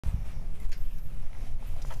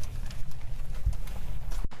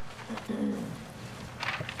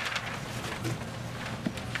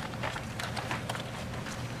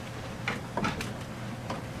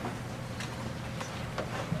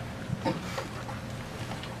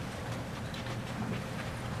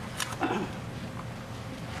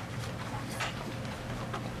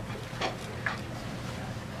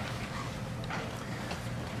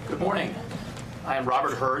I'm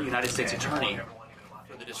Robert Hur, United States Attorney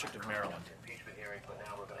for the District of Maryland.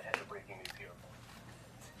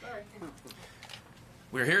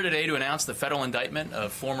 We're here today to announce the federal indictment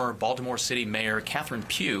of former Baltimore City Mayor Catherine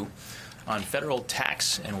Pugh on federal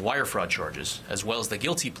tax and wire fraud charges, as well as the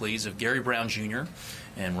guilty pleas of Gary Brown Jr.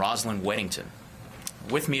 and Rosalind Weddington.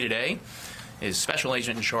 With me today is Special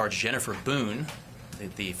Agent in Charge Jennifer Boone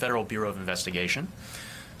at the Federal Bureau of Investigation,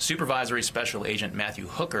 Supervisory Special Agent Matthew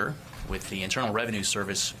Hooker with the Internal Revenue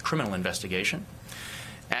Service Criminal Investigation,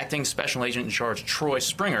 Acting Special Agent in Charge Troy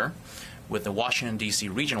Springer with the Washington, D.C.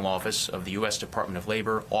 Regional Office of the U.S. Department of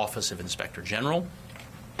Labor, Office of Inspector General,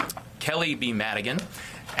 Kelly B. Madigan,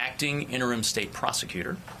 Acting Interim State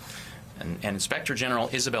Prosecutor, and Inspector General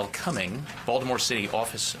Isabel Cumming, Baltimore City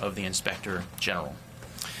Office of the Inspector General.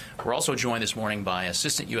 We're also joined this morning by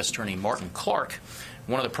Assistant U.S. Attorney Martin Clark,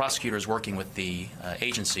 one of the prosecutors working with the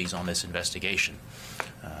agencies on this investigation.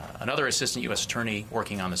 Another Assistant U.S. Attorney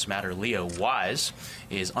working on this matter, Leo Wise,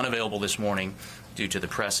 is unavailable this morning due to the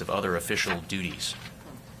press of other official duties.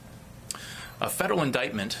 A federal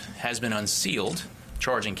indictment has been unsealed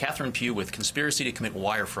charging Catherine Pugh with conspiracy to commit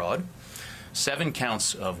wire fraud, 7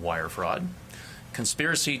 counts of wire fraud,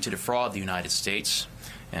 conspiracy to defraud the United States,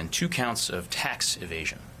 and 2 counts of tax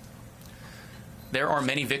evasion. There are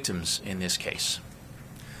many victims in this case.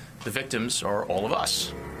 The victims are all of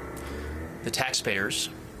us, the taxpayers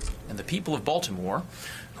and the people of Baltimore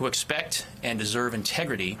who expect and deserve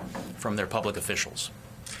integrity from their public officials.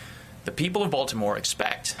 The people of Baltimore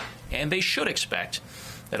expect, and they should expect,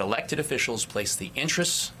 that elected officials place the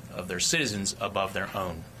interests of their citizens above their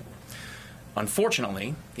own.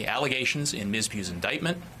 Unfortunately, the allegations in Ms. Pugh's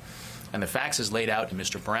indictment and the facts as laid out in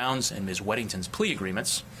Mr. Brown's and Ms. Weddington's plea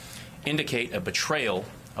agreements indicate a betrayal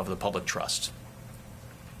of the public trust.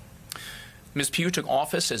 Ms. Pugh took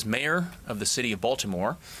office as mayor of the city of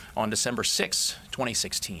Baltimore on December 6,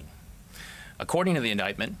 2016. According to the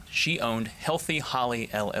indictment, she owned Healthy Holly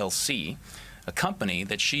LLC, a company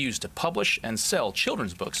that she used to publish and sell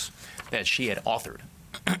children's books that she had authored.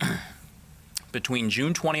 Between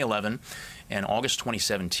June 2011 and August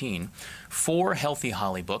 2017, 4 Healthy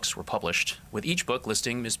Holly books were published, with each book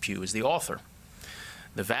listing Ms. Pugh as the author.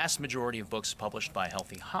 The vast majority of books published by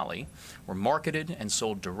Healthy Holly were marketed and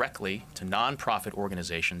sold directly to nonprofit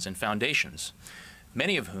organizations and foundations,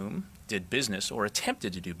 many of whom did business or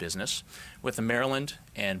attempted to do business with the Maryland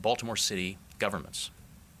and Baltimore City governments.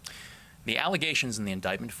 The allegations in the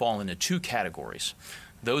indictment fall into 2 categories,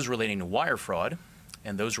 those relating to wire fraud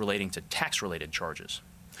and those relating to tax-related charges.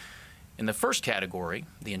 In the first category,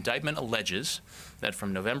 the indictment alleges that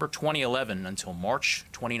from November 2011 until March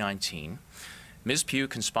 2019, Ms. Pugh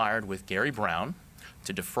conspired with Gary Brown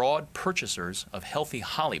to defraud purchasers of Healthy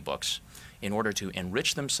Holly books in order to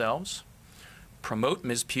enrich themselves, promote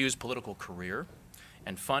Ms. Pugh's political career,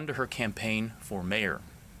 and fund her campaign for mayor.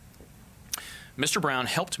 Mr. Brown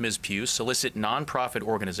helped Ms. Pugh solicit nonprofit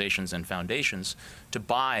organizations and foundations to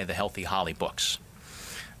buy the Healthy Holly books.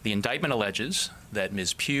 The indictment alleges that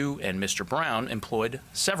Ms. Pugh and Mr. Brown employed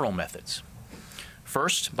several methods.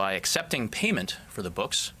 First, by accepting payment for the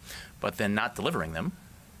books, but then not delivering them.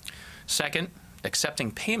 Second, accepting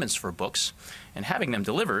payments for books and having them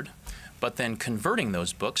delivered, but then converting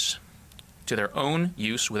those books to their own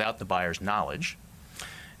use without the buyer's knowledge.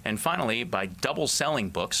 And finally, by double selling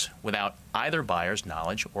books without either buyer's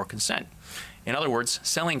knowledge or consent. In other words,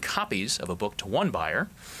 selling copies of a book to one buyer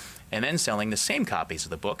and then selling the same copies of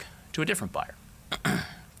the book to a different buyer.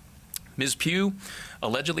 Ms. Pugh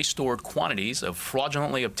allegedly stored quantities of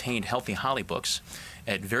fraudulently obtained Healthy Holly books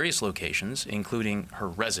at various locations, including her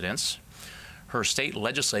residence, her state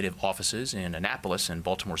legislative offices in Annapolis and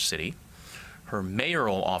Baltimore City, her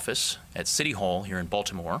mayoral office at City Hall here in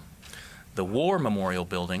Baltimore, the War Memorial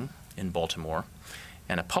Building in Baltimore,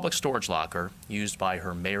 and a public storage locker used by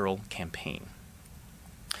her mayoral campaign.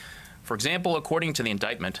 For example, according to the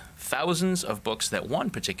indictment, thousands of books that one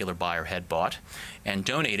particular buyer had bought and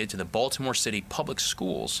donated to the Baltimore City Public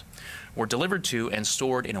Schools were delivered to and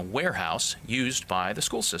stored in a warehouse used by the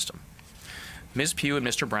school system. Ms. Pugh and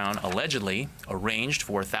Mr. Brown allegedly arranged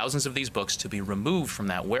for thousands of these books to be removed from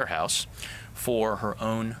that warehouse for her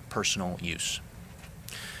own personal use.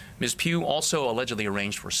 Ms. Pugh also allegedly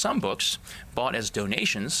arranged for some books bought as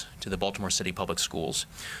donations to the Baltimore City Public Schools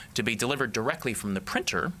to be delivered directly from the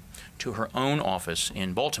printer to her own office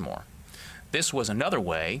in Baltimore. This was another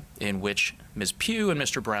way in which Ms. Pugh and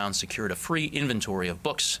Mr. Brown secured a free inventory of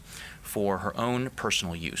books for her own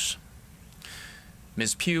personal use.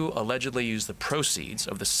 Ms. Pugh allegedly used the proceeds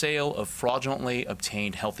of the sale of fraudulently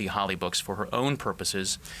obtained Healthy Holly books for her own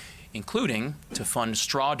purposes, including to fund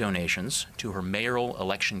straw donations to her mayoral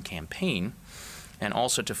election campaign and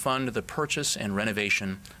also to fund the purchase and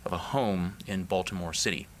renovation of a home in Baltimore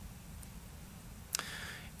City.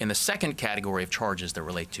 In the second category of charges that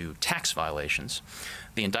relate to tax violations,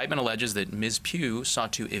 the indictment alleges that Ms. Pugh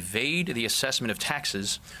sought to evade the assessment of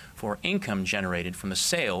taxes for income generated from the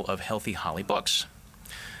sale of Healthy Holly books.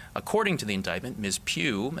 According to the indictment, Ms.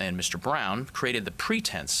 Pugh and Mr. Brown created the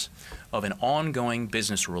pretense of an ongoing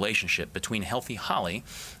business relationship between Healthy Holly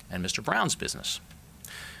and Mr. Brown's business.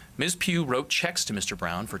 Ms. Pugh wrote checks to Mr.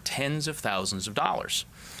 Brown for tens of thousands of dollars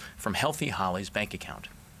from Healthy Holly's bank account.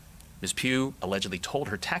 Ms. Pugh allegedly told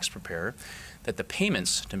her tax preparer that the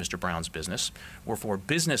payments to Mr. Brown's business were for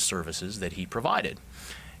business services that he provided,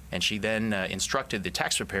 and she then instructed the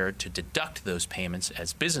tax preparer to deduct those payments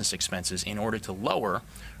as business expenses in order to lower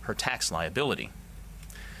her tax liability.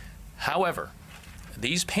 However,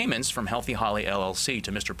 these payments from Healthy Holly LLC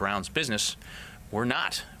to Mr. Brown's business were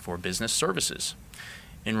not for business services.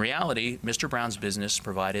 In reality, Mr. Brown's business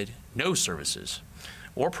provided no services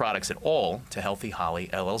or products at all to Healthy Holly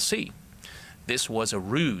LLC. This was a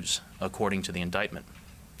ruse, according to the indictment.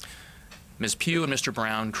 Ms. Pugh and Mr.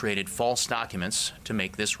 Brown created false documents to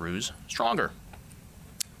make this ruse stronger.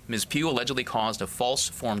 Ms. Pugh allegedly caused a false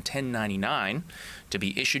Form 1099 to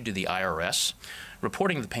be issued to the IRS,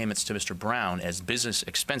 reporting the payments to Mr. Brown as business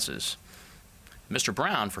expenses. Mr.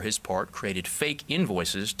 Brown, for his part, created fake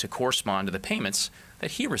invoices to correspond to the payments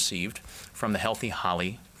that he received from the Healthy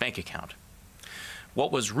Holly bank account.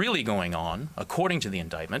 What was really going on, according to the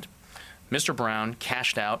indictment, Mr. Brown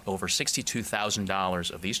cashed out over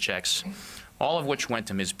 $62,000 of these checks, all of which went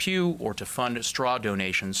to Ms. Pugh or to fund straw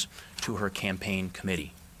donations to her campaign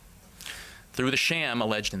committee. Through the sham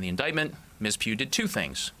alleged in the indictment, Ms. Pugh did two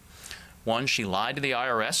things. One, she lied to the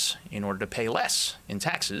IRS in order to pay less in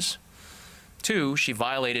taxes. Two, she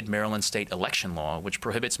violated Maryland state election law, which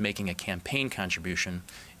prohibits making a campaign contribution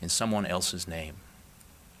in someone else's name.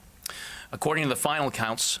 According to the final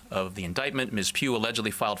counts of the indictment, Ms. Pugh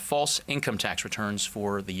allegedly filed false income tax returns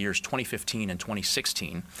for the years 2015 and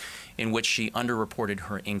 2016, in which she underreported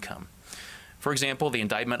her income. For example, the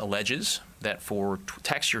indictment alleges that for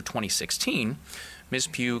tax year 2016, Ms.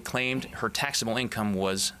 Pugh claimed her taxable income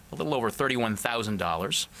was a little over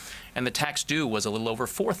 $31,000, and the tax due was a little over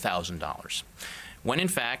 $4,000, when in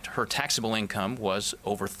fact her taxable income was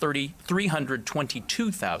over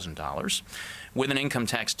 $322,000, with an income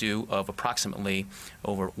tax due of approximately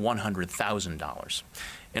over $100,000.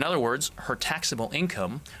 In other words, her taxable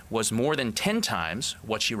income was more than 10 times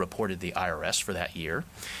what she reported the IRS for that year,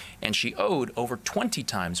 and she owed over 20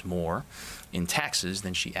 times more in taxes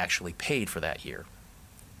than she actually paid for that year.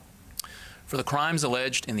 For the crimes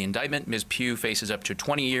alleged in the indictment, Ms. Pugh faces up to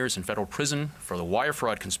 20 years in federal prison for the wire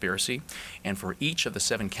fraud conspiracy and for each of the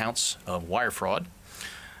 7 counts of wire fraud,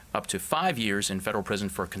 up to 5 years in federal prison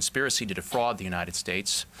for conspiracy to defraud the United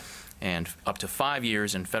States, and up to 5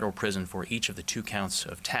 years in federal prison for each of the 2 counts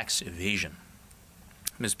of tax evasion.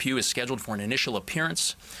 Ms. Pugh is scheduled for an initial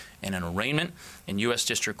appearance and an arraignment in U.S.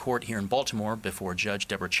 District Court here in Baltimore before Judge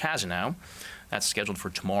Deborah Chazanow. That's scheduled for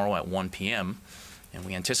tomorrow at 1 p.m., and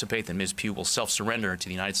we anticipate that Ms. Pugh will self-surrender to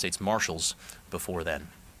the United States Marshals before then.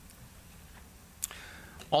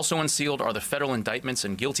 Also unsealed are the federal indictments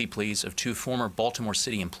and guilty pleas of 2 former Baltimore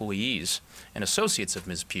City employees and associates of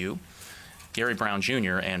Ms. Pugh, Gary Brown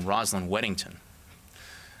Jr. and Rosalind Weddington.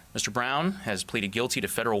 Mr. Brown has pleaded guilty to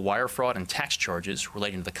federal wire fraud and tax charges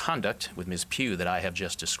relating to the conduct with Ms. Pugh that I have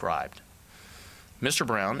just described. Mr.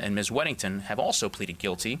 Brown and Ms. Weddington have also pleaded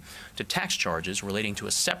guilty to tax charges relating to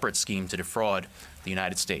a separate scheme to defraud the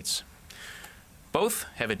United States. Both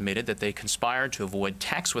have admitted that they conspired to avoid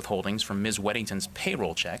tax withholdings from Ms. Weddington's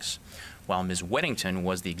payroll checks, while Ms. Weddington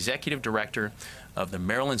was the executive director of the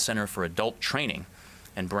Maryland Center for Adult Training,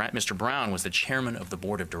 and Mr. Brown was the chairman of the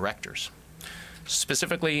board of directors.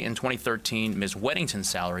 Specifically, in 2013, Ms. Weddington's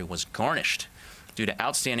salary was garnished due to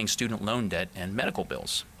outstanding student loan debt and medical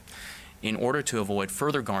bills. In order to avoid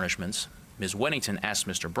further garnishments, Ms. Weddington asked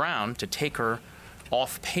Mr. Brown to take her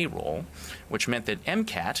off payroll, which meant that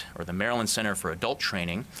MCAT, or the Maryland Center for Adult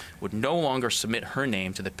Training, would no longer submit her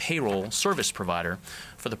name to the payroll service provider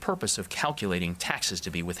for the purpose of calculating taxes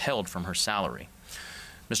to be withheld from her salary.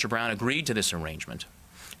 Mr. Brown agreed to this arrangement.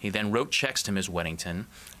 He then wrote checks to Ms. Weddington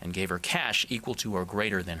and gave her cash equal to or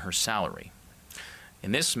greater than her salary.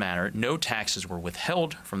 In this manner, no taxes were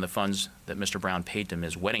withheld from the funds that Mr. Brown paid to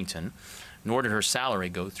Ms. Weddington, nor did her salary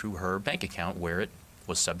go through her bank account where it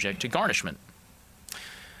was subject to garnishment.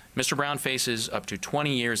 Mr. Brown faces up to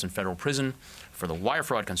 20 years in federal prison for the wire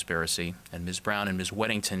fraud conspiracy, and Ms. Brown and Ms.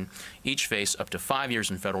 Weddington each face up to 5 years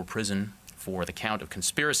in federal prison for the count of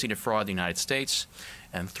conspiracy to defraud the United States,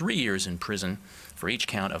 and 3 years in prison for each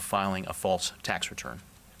count of filing a false tax return.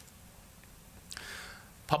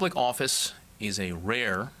 Public office is a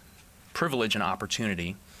rare privilege and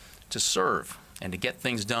opportunity to serve and to get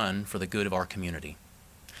things done for the good of our community.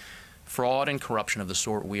 Fraud and corruption of the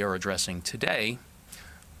sort we are addressing today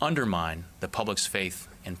undermine the public's faith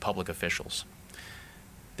in public officials.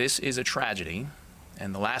 This is a tragedy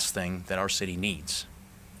and the last thing that our city needs.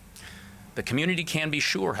 The community can be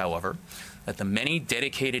sure, however, that the many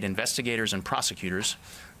dedicated investigators and prosecutors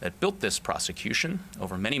that built this prosecution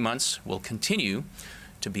over many months will continue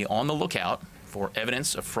to be on the lookout for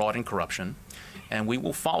evidence of fraud and corruption, and we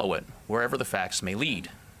will follow it wherever the facts may lead.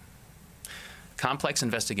 Complex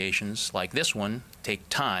investigations like this one take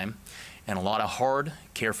time and a lot of hard,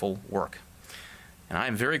 careful work. And I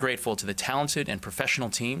am very grateful to the talented and professional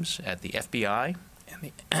teams at the FBI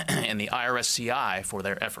and the IRS-CI for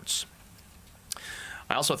their efforts.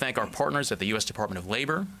 I also thank our partners at the U.S. Department of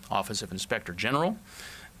Labor, Office of Inspector General,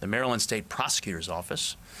 the Maryland State Prosecutor's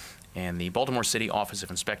Office, and the Baltimore City Office of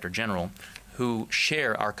Inspector General, who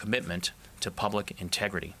share our commitment to public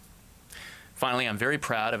integrity. Finally, I'm very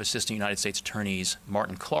proud of Assistant United States Attorneys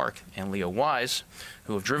Martin Clark and Leo Wise,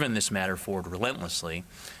 who have driven this matter forward relentlessly,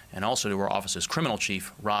 and also to our office's criminal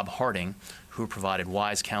chief, Rob Harding, who provided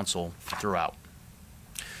wise counsel throughout.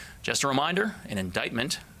 Just a reminder, an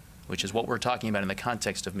indictment, which is what we're talking about in the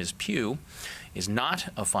context of Ms. Pugh, is not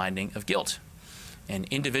a finding of guilt. An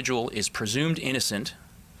individual is presumed innocent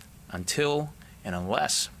until and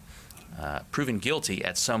unless proven guilty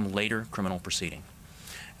at some later criminal proceeding.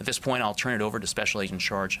 At this point, I'll turn it over to Special Agent in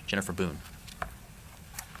Charge Jennifer Boone.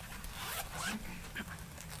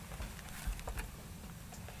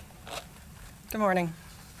 Good morning.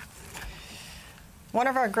 One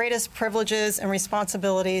of our greatest privileges and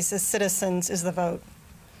responsibilities as citizens is the vote.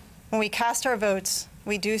 When we cast our votes,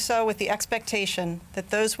 we do so with the expectation that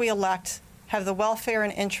those we elect have the welfare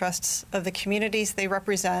and interests of the communities they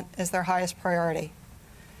represent as their highest priority.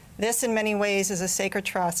 This, in many ways, is a sacred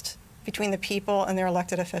trust between the people and their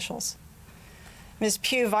elected officials. Ms.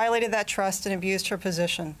 Pugh violated that trust and abused her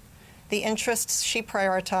position. The interests she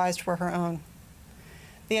prioritized were her own.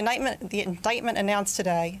 The indictment announced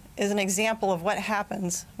today is an example of what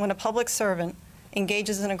happens when a public servant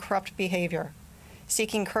engages in a corrupt behavior,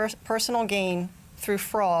 seeking personal gain through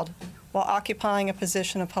fraud while occupying a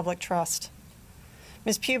position of public trust.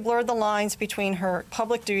 Ms. Pugh blurred the lines between her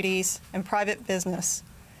public duties and private business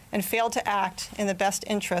and failed to act in the best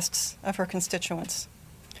interests of her constituents.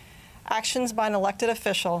 Actions by an elected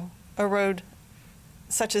official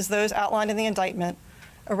such as those outlined in the indictment,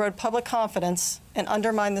 erode public confidence and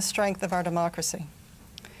undermine the strength of our democracy.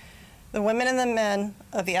 The women and the men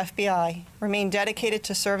of the FBI remain dedicated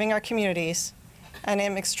to serving our communities, and I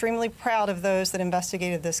am extremely proud of those that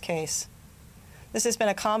investigated this case. This has been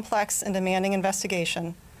a complex and demanding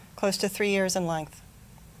investigation, close to 3 years in length.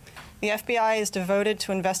 The FBI is devoted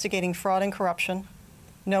to investigating fraud and corruption.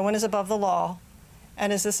 No one is above the law,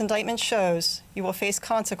 and as this indictment shows, you will face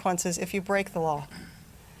consequences if you break the law.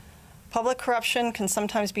 Public corruption can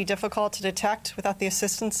sometimes be difficult to detect without the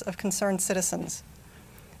assistance of concerned citizens.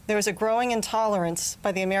 There is a growing intolerance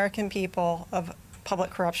by the American people of public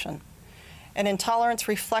corruption, an intolerance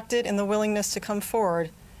reflected in the willingness to come forward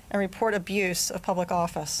and report abuse of public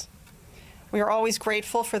office. We are always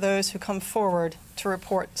grateful for those who come forward to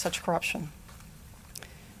report such corruption.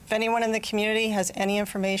 If anyone in the community has any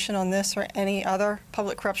information on this or any other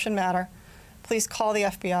public corruption matter, please call the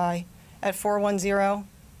FBI at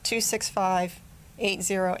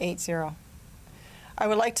 410-265-8080. I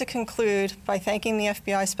would like to conclude by thanking the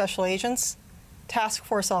FBI special agents, task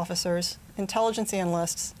force officers, intelligence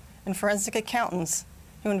analysts, and forensic accountants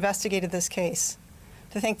who investigated this case,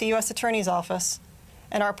 to thank the U.S. Attorney's Office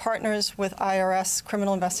and our partners with IRS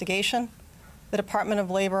Criminal Investigation, the Department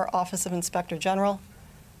of Labor Office of Inspector General,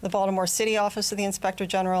 the Baltimore City Office of the Inspector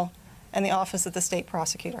General, and the Office of the State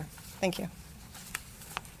Prosecutor. Thank you.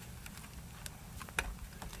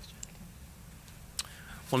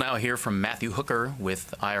 We'll now hear from Matthew Hooker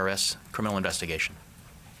with IRS Criminal Investigation.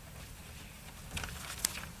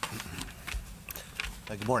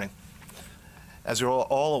 Good morning. As you're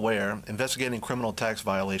all aware, investigating criminal tax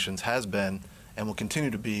violations has been and will continue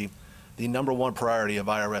to be the #1 priority of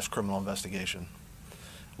IRS criminal investigation.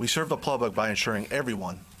 We serve the public by ensuring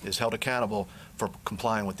everyone is held accountable for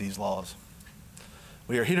complying with these laws.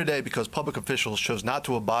 We are here today because public officials chose not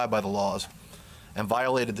to abide by the laws and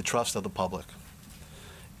violated the trust of the public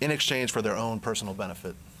in exchange for their own personal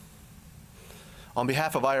benefit. On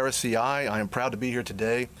behalf of IRS-CI, I am proud to be here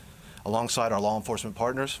today alongside our law enforcement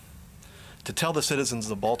partners to tell the citizens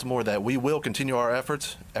of Baltimore that we will continue our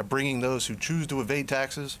efforts at bringing those who choose to evade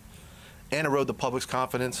taxes and erode the public's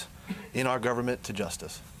confidence in our government to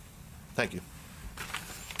justice. Thank you.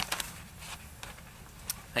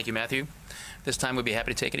 Thank you, Matthew. This time we'd be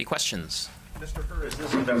happy to take any questions. Mr. Herr, is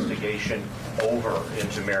this investigation over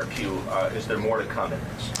into Mayor Pugh? Is there more to come in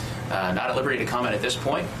this? Not at liberty to comment at this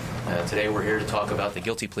point. Today we're here to talk about the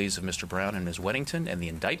guilty pleas of Mr. Brown and Ms. Weddington and the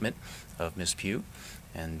indictment of Ms. Pugh,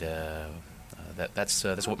 and that's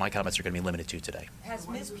what my comments are going to be limited to today. Has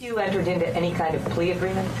Ms. Pugh entered into any kind of plea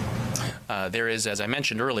agreement? There is, as I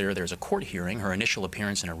mentioned earlier, there's a court hearing, her initial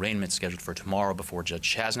appearance and arraignment scheduled for tomorrow before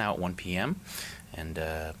Judge Chasnow at 1 p.m., and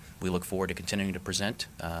we look forward to continuing to present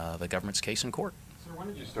the government's case in court. So when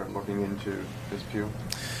did you start looking into Ms. Pugh?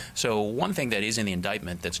 So one thing that is in the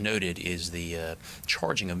indictment that's noted is the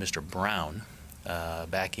charging of Mr. Brown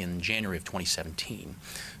back in January of 2017.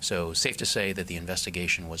 So safe to say that the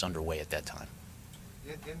investigation was underway at that time.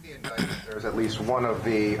 In the indictment, there's at least one of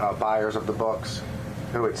the buyers of the books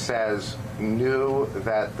who it says knew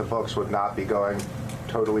that the books would not be going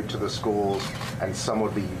totally to the schools and some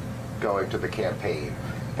would be going to the campaign.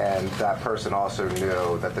 And that person also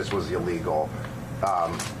knew that this was illegal.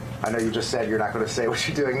 I know you just said you're not going to say what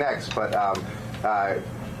you're doing next, but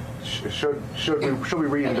should we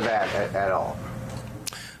read into that at all?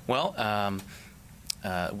 Well,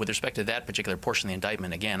 with respect to that particular portion of the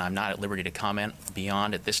indictment, again, I'm not at liberty to comment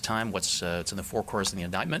beyond at this time what's in the four corners of the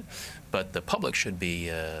indictment, but the public should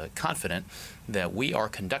be confident that we are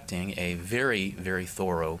conducting a very, very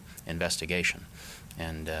thorough investigation.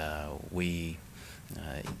 And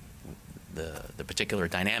the particular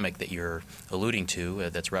dynamic that you're alluding to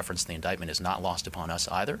that's referenced in the indictment is not lost upon us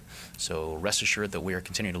either. So rest assured that we are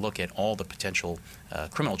continuing to look at all the potential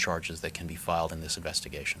criminal charges that can be filed in this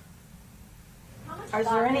investigation. Is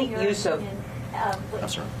there any use of... I'm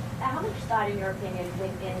sorry? How much thought, in your opinion,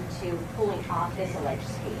 went into pulling off this alleged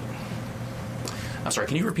scheme? I'm sorry,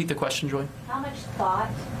 can you repeat the question, Joy? How much thought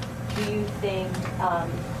do you think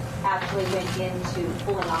actually went into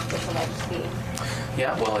pulling off this alleged scheme?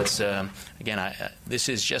 Yeah, well, it's, again, this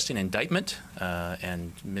is just an indictment,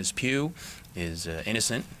 and Ms. Pugh is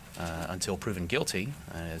innocent until proven guilty,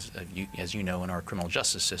 as you know, in our criminal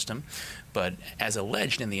justice system. But as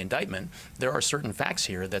alleged in the indictment, there are certain facts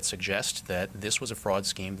here that suggest that this was a fraud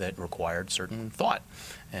scheme that required certain thought.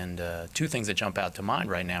 And two things that jump out to mind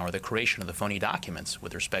right now are the creation of the phony documents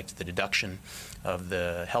with respect to the deduction of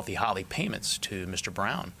the Healthy Holly payments to Mr.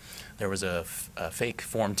 Brown. There was a fake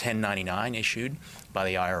Form 1099 issued by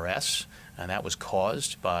the IRS, and that was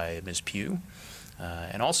caused by Ms. Pugh.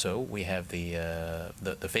 And also, we have the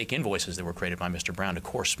fake invoices that were created by Mr. Brown to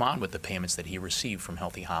correspond with the payments that he received from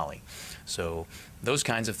Healthy Holly. So those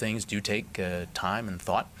kinds of things do take time and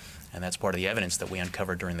thought, and that's part of the evidence that we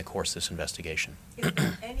uncovered during the course of this investigation. Is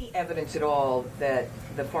there any evidence at all that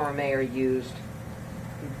the former mayor used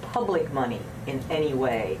public money in any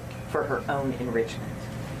way for her own enrichment?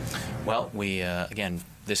 Well, we, again,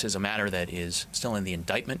 this is a matter that is still in the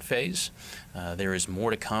indictment phase. There is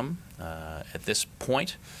more to come. At this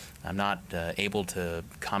point, I'm not able to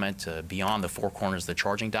comment beyond the four corners of the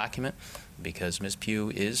charging document because Ms.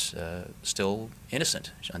 Pugh is still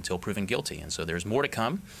innocent until proven guilty. And so there's more to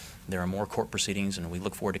come. There are more court proceedings, and we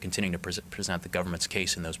look forward to continuing to present the government's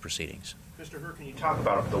case in those proceedings. Mr. Herr, can you talk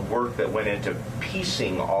about the work that went into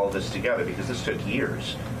piecing all this together, because this took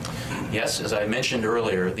years? Yes, as I mentioned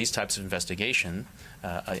earlier, these types of investigations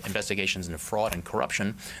into fraud and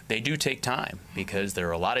corruption, they do take time because there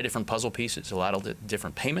are a lot of different puzzle pieces, a lot of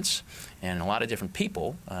different payments, and a lot of different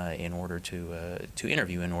people in order to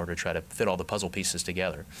interview in order to try to fit all the puzzle pieces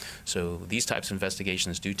together. So these types of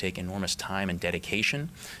investigations do take enormous time and dedication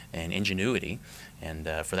and ingenuity, and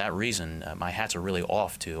for that reason, my hats are really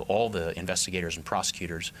off to all the investigators and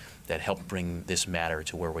prosecutors that helped bring this matter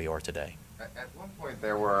to where we are today. At one point,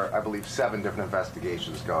 there were, I believe, 7 different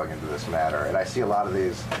investigations going into this matter, and I see a lot of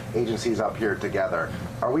these agencies up here together.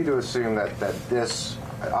 Are we to assume that this,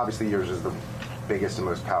 obviously yours is the biggest and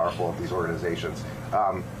most powerful of these organizations,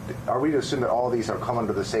 are we to assume that all of these are come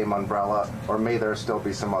under the same umbrella, or may there still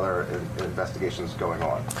be some other investigations going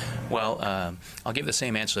on? Well, I'll give the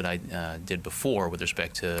same answer that I did before with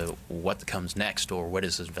respect to what comes next or where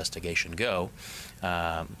does this investigation go.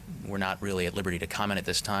 We're not really at liberty to comment at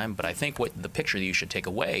this time, but I think what the picture that you should take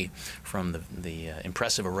away from the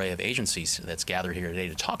impressive array of agencies that's gathered here today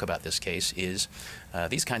to talk about this case is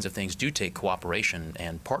these kinds of things do take cooperation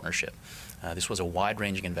and partnership. This was a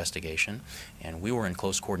wide-ranging investigation, and we were in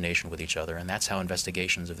close coordination with each other, and that's how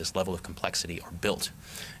investigations of this level of complexity are built.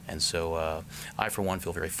 And so I, for one,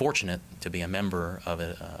 feel very fortunate to be a member of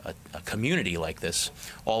a community like this,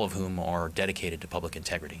 all of whom are dedicated to public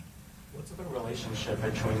integrity. What's the relationship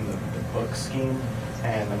between the book scheme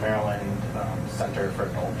and the Maryland Center for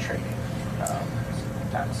Adult Training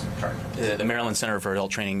tax charges? The Maryland Center for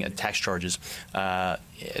Adult Training tax charges.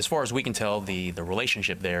 As far as we can tell, the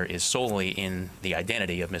relationship there is solely in the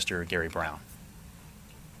identity of Mr. Gary Brown.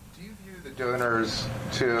 Do you view the donors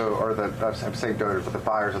or I'm saying donors, but the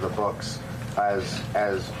buyers of the books as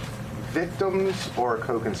victims or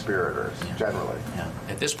co-conspirators, generally? Yeah.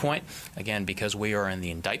 At this point, again, because we are in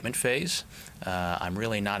the indictment phase, I'm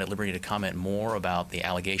really not at liberty to comment more about the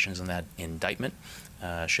allegations in that indictment.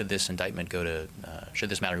 Should this matter go to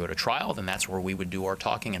trial, then that's where we would do our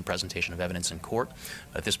talking and presentation of evidence in court.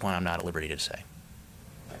 But at this point, I'm not at liberty to say.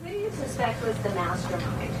 Who do you suspect was the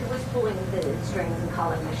mastermind? Who was pulling the strings and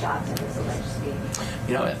calling the shots in this alleged scheme?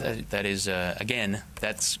 You know, that is, again,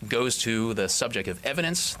 that goes to the subject of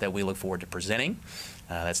evidence that we look forward to presenting.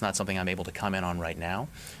 That's not something I'm able to comment on right now.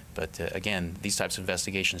 But again, these types of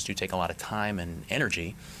investigations do take a lot of time and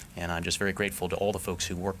energy, and I'm just very grateful to all the folks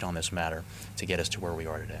who worked on this matter to get us to where we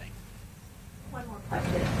are today. One more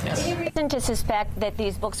question. Yes. Any reason to suspect that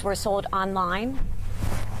these books were sold online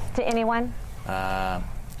to anyone?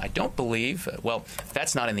 I don't believe, well,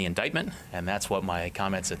 that's not in the indictment, and that's what my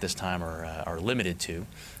comments at this time are limited to.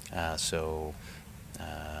 Not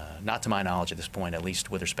to my knowledge at this point, at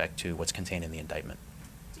least with respect to what's contained in the indictment.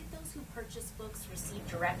 Did those who purchase books receive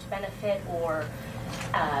direct benefit or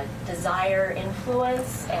desire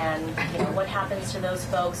influence? And what happens to those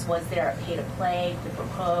folks? Was there a pay-to-play, quid pro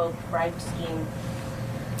quo, bribe scheme?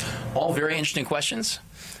 All very interesting questions,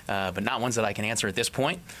 but not ones that I can answer at this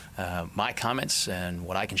point. My comments and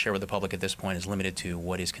what I can share with the public at this point is limited to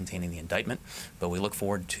what is contained in the indictment, but we look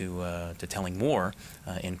forward to telling more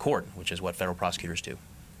in court, which is what federal prosecutors do.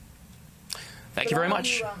 Thank you very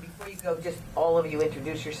much. Before you go, just all of you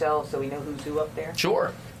introduce yourselves so we know who's who up there.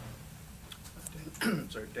 Sure.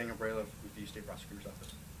 Sorry, Daniel Brayla with the State Prosecutor's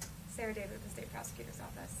Office. Sarah David with the State Prosecutor's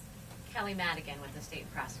Office. Kelly Madigan with the State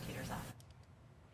Prosecutor's Office.